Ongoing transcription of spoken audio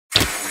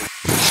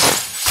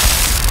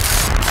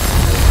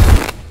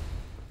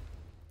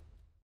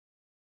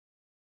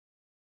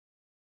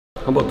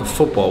How about the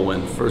football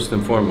win, first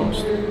and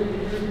foremost?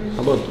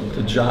 How about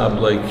the job?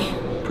 Like,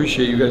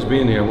 appreciate you guys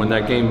being here when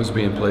that game was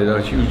being played.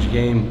 A huge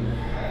game.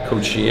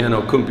 Coach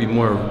Shiano couldn't be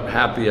more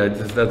happy.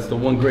 That's the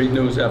one great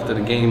news after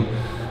the game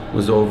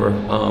was over.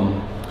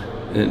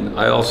 And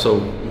I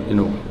also, you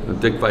know,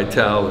 Dick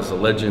Vitale is a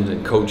legend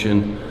in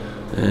coaching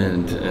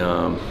and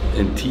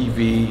in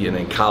TV and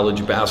in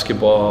college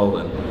basketball,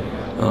 and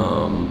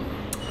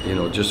you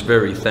know, just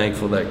very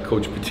thankful that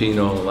Coach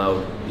Pitino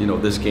allowed, you know,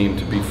 this game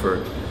to be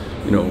for,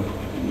 you know,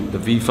 the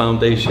V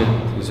Foundation.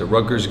 He's a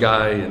Rutgers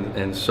guy,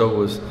 and so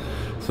was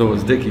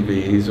Dickie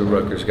V. He's a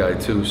Rutgers guy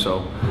too.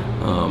 So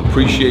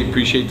appreciate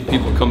the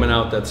people coming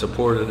out that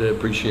supported it.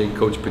 Appreciate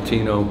Coach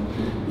Pitino,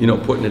 you know,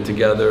 putting it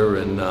together,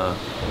 and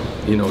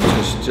you know,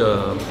 just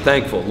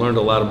thankful. Learned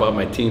a lot about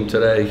my team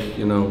today.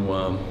 You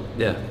know,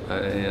 yeah,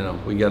 you know,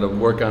 we got to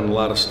work on a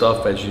lot of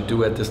stuff as you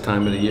do at this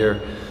time of the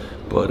year,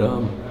 but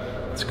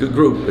it's a good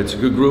group. It's a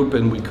good group,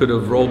 and we could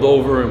have rolled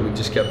over, and we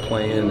just kept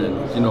playing,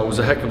 and you know, it was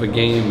a heck of a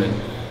game, and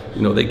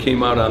you know, they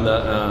came out on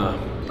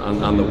the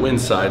on the win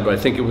side, but I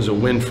think it was a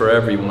win for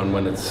everyone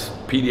when it's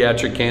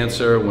pediatric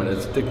cancer, when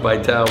it's Dick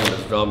Vitale, when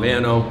it's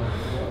Valvano,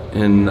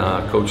 and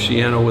Coach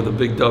Shiano with a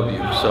big W.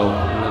 So,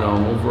 you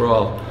know,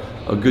 overall,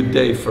 a good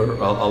day for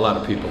a lot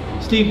of people.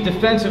 Steve,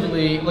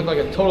 defensively, looked like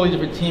a totally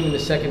different team in the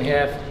second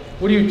half.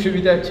 What do you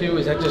attribute that to?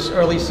 Is that just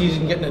early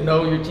season, getting to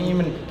know your team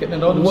and getting to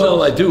know themselves?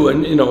 Well, I do,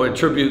 and you know,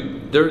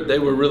 attribute they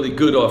were really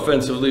good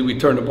offensively. We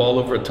turned the ball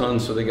over a ton,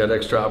 so they got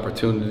extra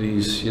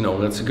opportunities. You know,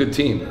 that's a good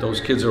team.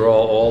 Those kids are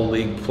all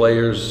league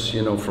players.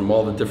 You know, from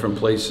all the different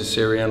places.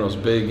 Siriano's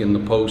big in the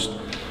post.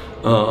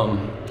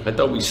 I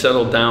thought we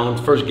settled down.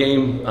 First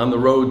game on the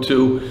road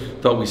too.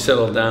 Thought we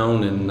settled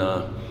down and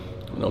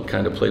you know,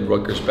 kind of played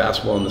Rutgers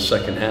basketball in the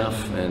second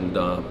half,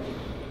 and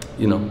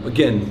you know,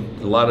 again,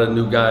 a lot of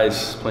new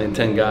guys playing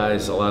 10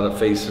 guys, a lot of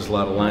faces, a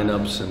lot of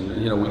lineups,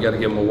 and you know, we got to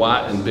give them a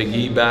Watt and Big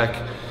E back,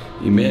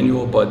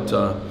 Emmanuel, but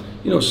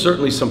you know,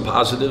 certainly some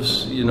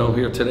positives, you know,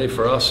 here today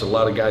for us. A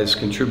lot of guys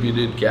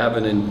contributed.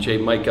 Gavin and J.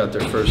 Mike got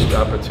their first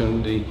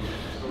opportunity,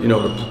 you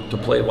know, to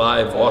play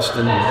live.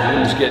 Austin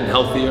was getting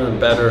healthier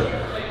and better,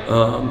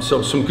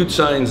 so some good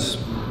signs,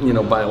 you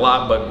know, by a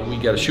lot, but we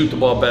got to shoot the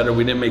ball better.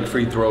 We didn't make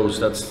free throws.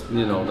 That's,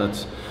 you know,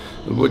 that's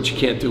what you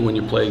can't do when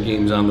you play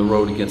games on the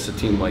road against a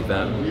team like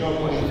that.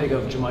 What do you think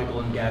of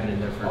JaMichael and Gavin in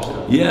their first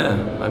half?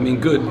 Yeah, I mean,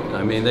 good.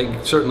 I mean,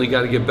 they certainly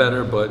got to get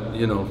better, but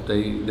you know,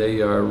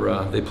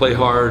 they play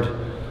hard.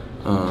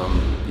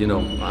 You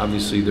know,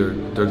 obviously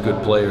they're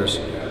good players,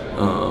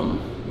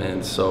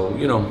 and so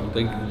you know,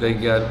 they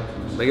got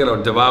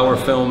to devour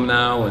film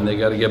now, and they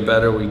got to get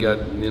better. We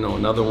got, you know,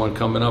 another one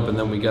coming up, and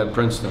then we got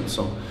Princeton,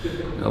 so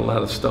a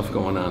lot of stuff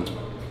going on.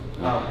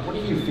 What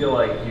do you feel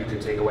like you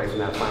could take away from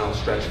that final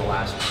stretch, the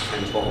last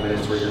 10, 12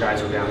 minutes, where your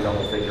guys are down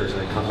double figures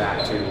and then come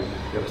back to,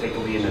 you know, take the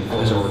lead and then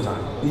force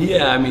overtime?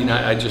 Yeah, I mean,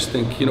 I just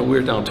think, you know, we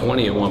were down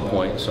 20 at one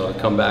point, so to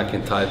come back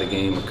and tie the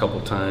game a couple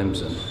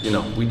times, and you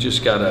know, we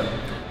just got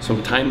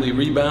some timely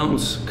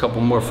rebounds, a couple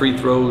more free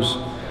throws,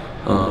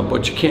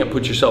 but you can't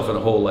put yourself in a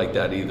hole like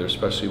that either,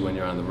 especially when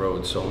you're on the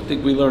road. So I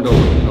think we learned, you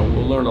know,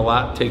 we'll learn a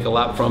lot, take a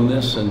lot from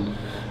this, and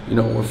you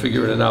know, we're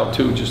figuring it out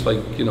too, just like,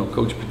 you know,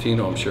 Coach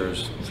Pitino, I'm sure,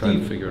 is trying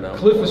to figure it out.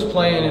 Cliff was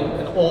playing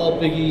an all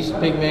Big East,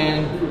 big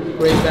man,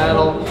 great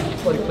battle.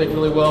 Thought he played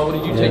really well. What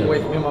did you take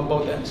away from him on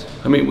both ends?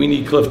 I mean, we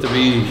need Cliff to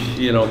be,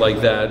 you know,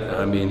 like that.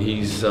 I mean,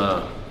 he's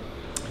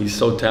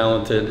so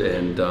talented,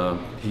 and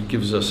he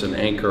gives us an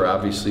anchor,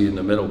 obviously, in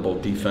the middle,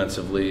 both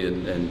defensively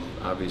and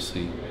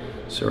obviously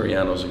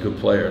Siriano's a good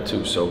player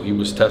too. So he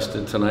was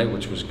tested tonight,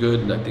 which was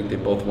good, and I think they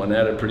both went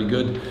at it pretty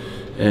good.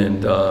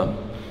 And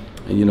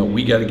you know,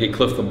 we got to get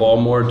Cliff the ball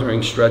more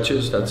during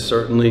stretches. That's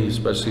certainly,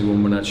 especially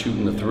when we're not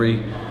shooting the three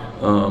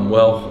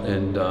well.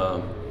 And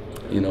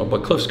you know,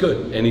 but Cliff's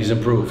good, and he's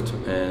improved,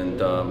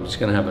 and he's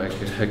going to have a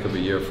heck of a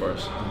year for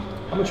us.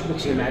 How much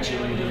mixing and matching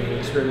were you doing,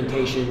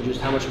 experimentation?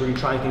 Just how much were you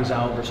trying things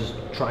out versus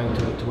trying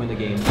to win the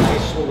game?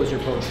 What was your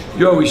approach?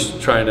 You're always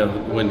trying to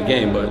win the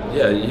game, but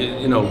yeah,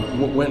 you know,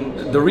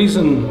 when the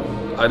reason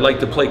I like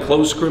to play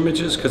close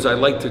scrimmages, because I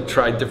like to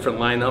try different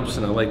lineups,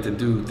 and I like to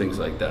do things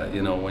like that.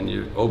 You know, when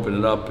you open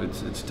it up,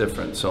 it's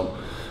different. So,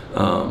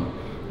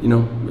 you know,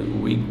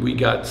 we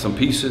got some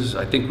pieces.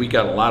 I think we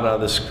got a lot out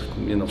of this,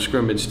 you know,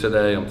 scrimmage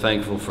today. I'm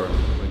thankful for,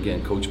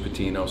 again, Coach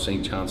Pitino,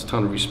 St. John's.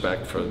 Ton of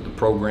respect for the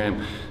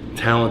program.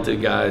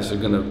 Talented guys. They're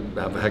going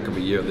to have a heck of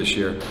a year this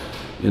year.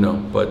 You know,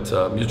 but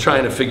you're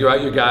trying to figure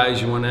out your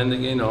guys. You want to end,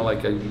 you know,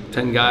 like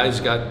 10 guys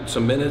got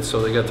some minutes,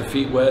 so they got their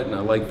feet wet, and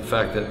I like the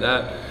fact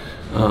that.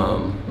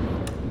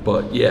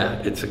 But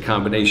yeah, it's a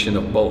combination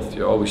of both.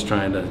 You're always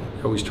trying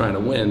to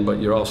win, but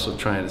you're also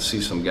trying to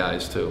see some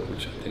guys too,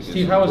 which I think.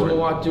 Steve, how was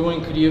Mawat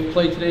doing? Could you have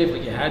played today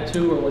if you had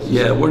to, or was it?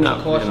 Yeah, we're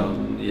not. You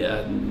know,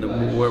 yeah,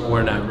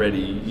 we're not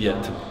ready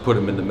yet to put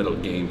him in the middle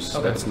games.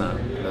 Okay. That's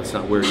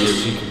not where he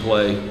is. He can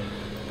play,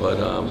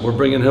 but we're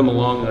bringing him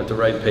along at the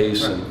right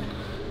pace, and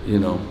you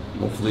know,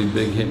 hopefully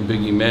hitting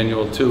Big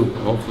Emmanuel too.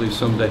 Hopefully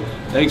someday.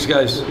 Thanks,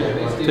 guys.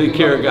 Take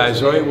care,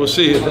 guys. All right, we'll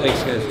see you.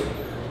 Thanks, guys.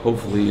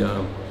 Hopefully.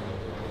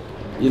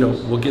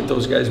 we'll get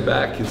those guys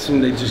back. And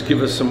soon they just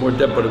give us some more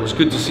depth, but it was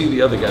good to see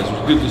the other guys. It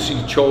was good to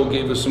see Cho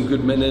gave us some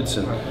good minutes,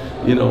 and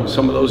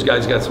some of those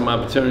guys got some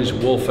opportunities.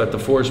 Wolf at the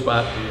 4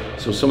 spot,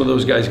 so some of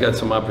those guys got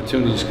some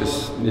opportunities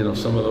because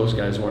some of those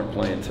guys weren't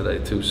playing today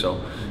too. So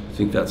I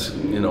think that's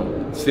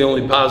it's the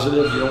only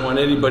positive. You don't want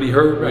anybody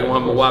hurt. We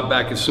want Mawat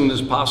back as soon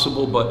as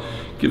possible, but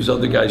gives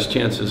other guys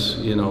chances.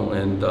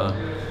 And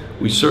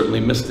we certainly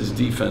missed his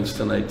defense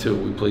tonight too.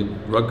 We played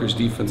Rutgers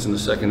defense in the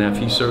second half.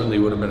 He certainly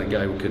would have been a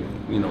guy who could,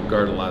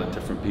 guard a lot of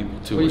different people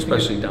too,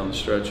 especially down the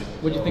stretch.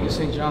 What do you think of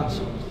St.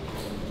 John's?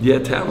 Yeah,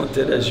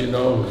 talented, as you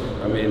know.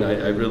 I mean,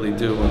 I really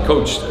do. And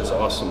coach is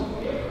awesome.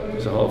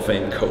 He's a Hall of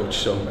Fame coach.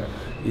 So,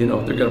 they're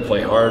going to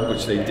play hard,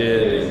 which they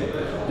did.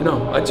 And,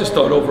 I just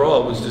thought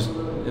overall it was just,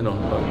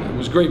 it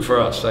was great for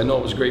us. I know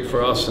it was great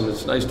for us, and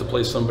it's nice to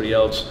play somebody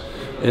else.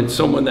 And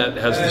someone that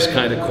has this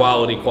kind of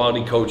quality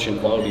coaching,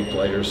 quality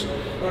players,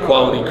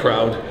 quality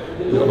crowd,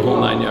 the whole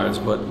 9 yards.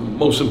 But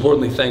most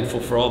importantly, thankful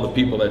for all the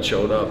people that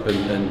showed up,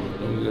 and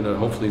we're going to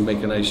hopefully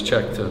make a nice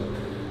check to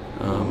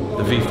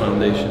the V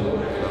Foundation.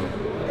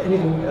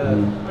 Anything?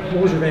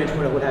 What was your vantage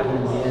point of what happened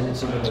in the end? It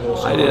seemed like a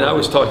little. I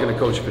was talking to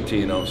Coach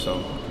Patino,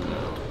 so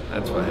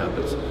that's what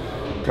happens.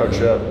 Coach,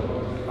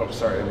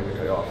 sorry, I didn't mean to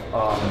cut you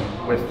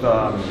off. With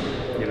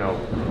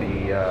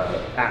the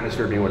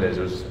atmosphere being what it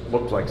is,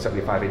 looked like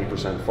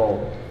 75-80% full.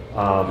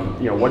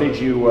 What did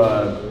you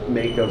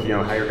make of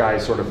how your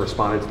guys sort of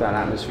responded to that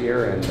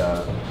atmosphere, and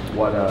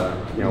what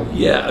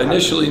Yeah,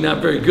 initially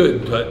not very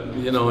good, but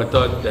I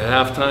thought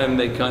at halftime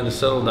they kind of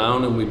settled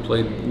down and we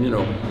played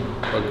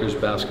Rutgers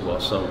basketball.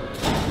 So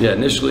yeah,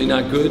 initially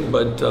not good,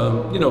 but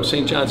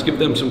St. John's, give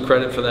them some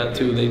credit for that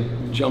too. They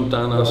jumped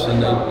on us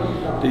and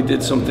they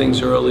did some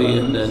things early,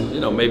 and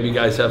then maybe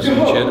guys have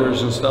some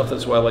jitters and stuff.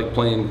 That's why I like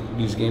playing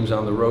these games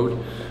on the road.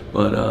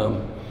 But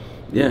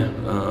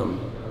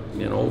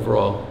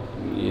overall,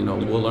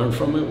 we'll learn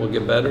from it. We'll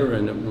get better,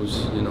 and it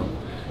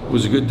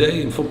was a good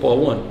day, and football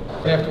won.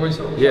 Afterwards?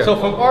 Yeah. So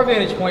from our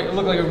vantage point, it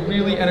looked like a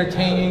really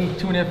entertaining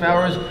 2.5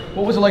 hours.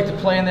 What was it like to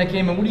play in that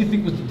game, and what do you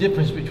think was the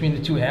difference between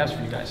the two halves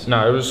for you guys?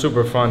 No, it was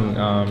super fun.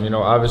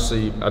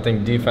 Obviously, I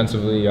think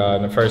defensively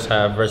in the first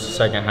half versus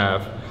second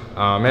half,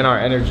 and our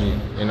energy.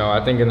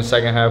 I think in the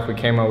second half we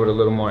came out with a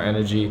little more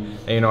energy.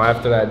 And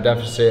after that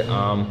deficit,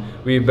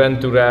 we've been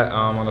through that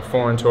on a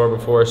foreign tour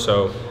before,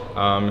 so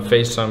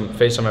faced some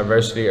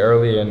adversity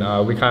early,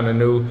 and we kind of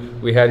knew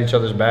we had each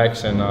other's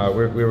backs, and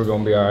we were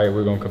going to be all right. We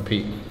were going to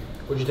compete.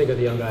 What did you think of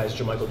the young guys,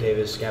 Jermichael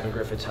Davis, Gavin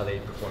Griffiths, how they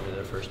performed in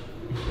their first?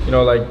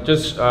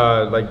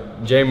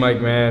 Like J.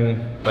 Mike,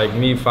 man, like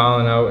me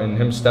fouling out and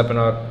him stepping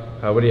up.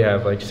 What do you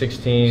have? Like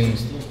 16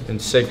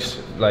 and 6.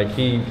 Like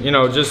he,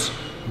 just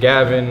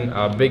Gavin,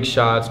 big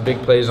shots,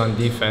 big plays on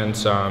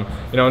defense. And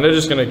they're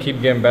just gonna keep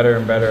getting better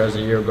and better as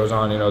the year goes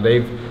on.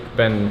 They've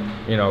been,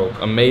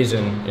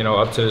 amazing,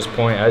 up to this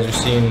point, as you've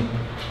seen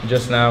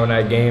just now in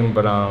that game.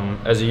 But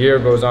as the year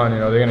goes on,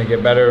 they're gonna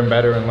get better and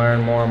better and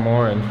learn more and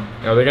more. And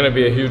they're gonna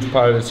be a huge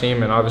part of the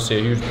team and obviously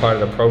a huge part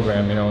of the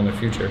program, in the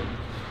future.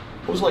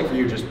 What was it like for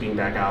you just being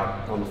back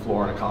out on the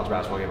floor in a college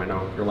basketball game? I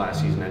know your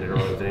last season ended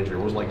early with an injury.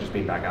 What was it like just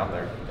being back out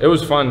there? It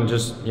was fun,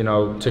 just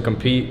to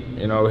compete.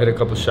 Hit a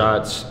couple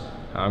shots,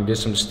 get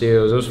some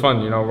steals. It was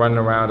fun, running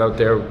around out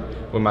there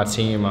with my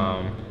team.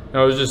 It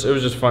was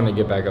just fun to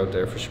get back out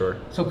there for sure.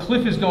 So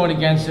Cliff is going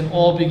against an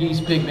all Big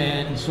East big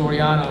man in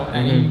Soriano,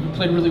 and he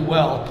played really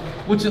well.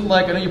 What's it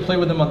like? I know you played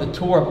with him on the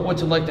tour, but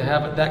what's it like to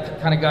have that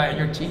kind of guy on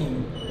your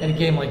team in a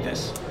game like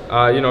this?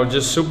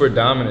 Just super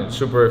dominant,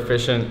 super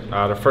efficient.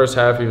 The first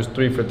half he was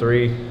 3 for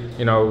 3.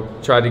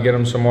 Tried to get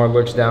him some more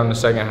looks down the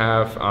second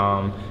half.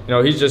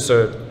 He's just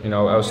a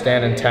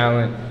outstanding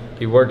talent.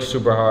 He works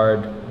super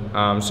hard.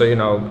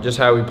 Just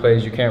how he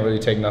plays, you can't really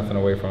take nothing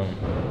away from him.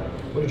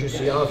 What did you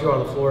see? I don't know if you were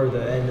on the floor at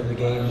the end of the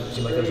game. It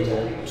seemed like there was a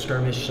little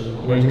skirmish,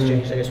 some words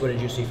exchanged. I guess, what did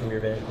you see from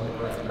your vantage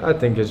point? I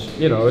think it's,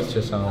 it's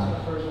just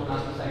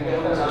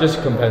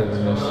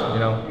competitiveness,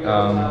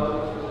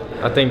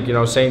 I think,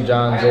 St.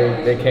 John's,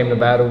 they came to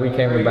battle, we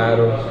came to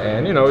battle,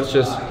 and, it's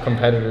just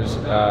competitors,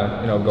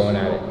 going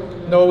at it.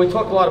 No, we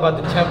talked a lot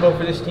about the tempo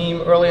for this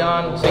team early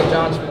on, St.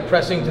 John's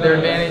pressing to their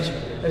advantage.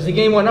 As the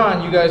game went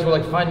on, you guys were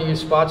like finding your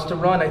spots to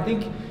run. I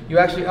think you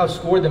actually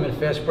outscored them in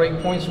fast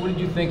break points. What did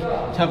you think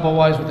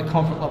tempo-wise, what the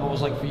comfort level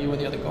was like for you and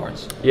the other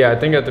guards? Yeah, I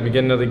think at the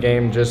beginning of the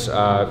game, just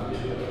our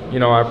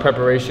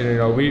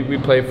preparation. We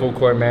play full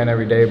court man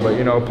every day, but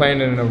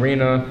playing in an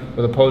arena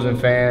with opposing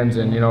fans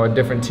and a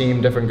different team,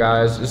 different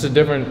guys, it's a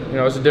different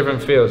it's a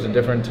different feel, it's a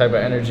different type of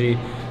energy.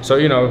 So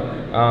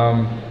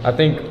I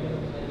think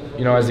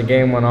as the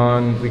game went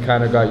on, we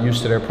kind of got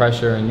used to their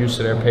pressure and used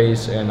to their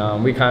pace,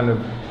 and we kind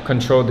of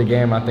controlled the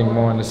game, I think,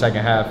 more in the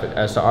second half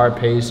as to our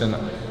pace and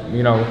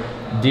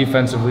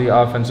defensively,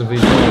 offensively,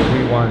 what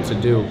we wanted to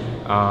do.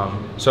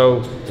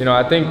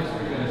 I think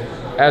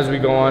as we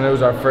go on, it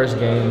was our first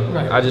game.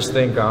 Right. I just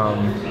think,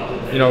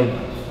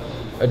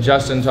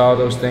 adjusting to all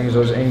those things,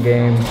 those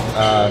in-game,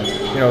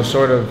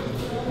 sort of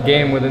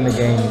game within the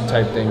game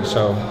type thing.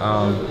 So,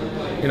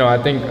 I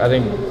think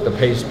the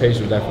pace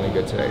was definitely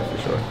good today for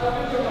sure.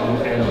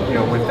 And you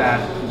know, with that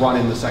run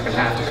in the second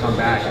half to come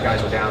back, you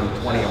guys were down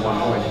 20 at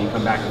one point, and you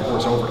come back and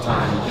force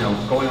overtime. You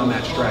know, going on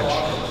that stretch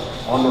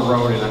on the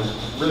road in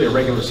really a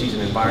regular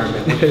season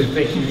environment. What do you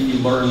think you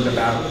learned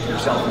about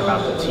yourself and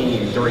about the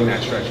team during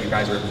that stretch? You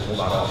guys were able to pull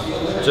that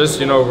off.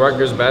 Just, you know,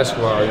 Rutgers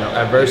basketball. You know,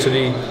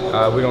 adversity.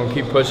 We're gonna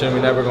keep pushing.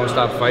 We're never gonna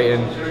stop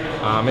fighting.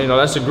 You know,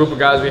 that's the group of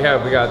guys we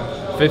have. We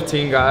got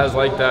 15 guys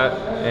like that,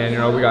 and you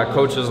know, we got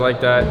coaches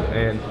like that,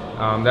 and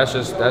that's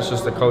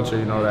just the culture,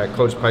 you know, that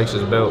Coach Pikes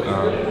has built.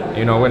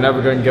 You know, we're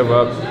never going to give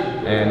up,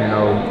 and you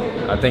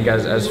know, I think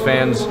as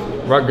fans,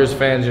 Rutgers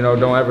fans, you know,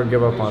 don't ever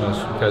give up on us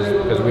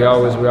because we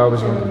always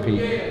going to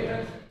compete.